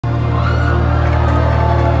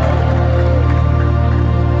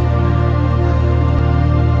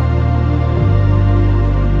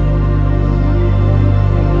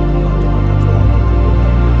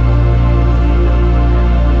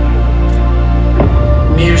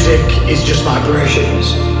is just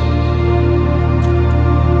vibrations.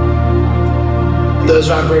 Those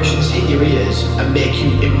vibrations hit your ears and make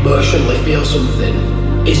you emotionally feel something.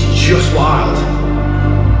 It's just wild.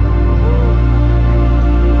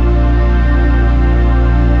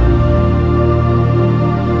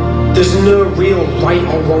 There's no real right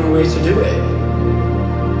or wrong way to do it.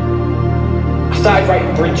 I started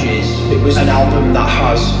writing Bridges. It was an album that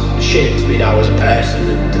has shaped me now as a person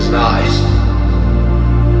and as an artist.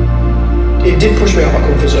 It did push me out of my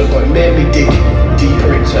comfort zone, but it made me dig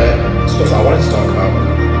deeper into stuff that I wanted to talk about.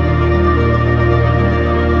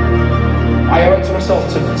 I owe it to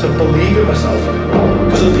myself to believe in myself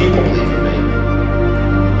because other people believe in me.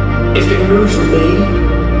 If it moves me,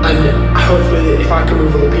 and hopefully if I can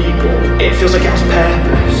move other people, it feels like it has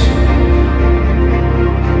purpose.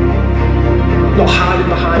 Not hiding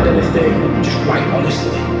behind anything, just right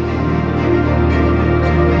honestly.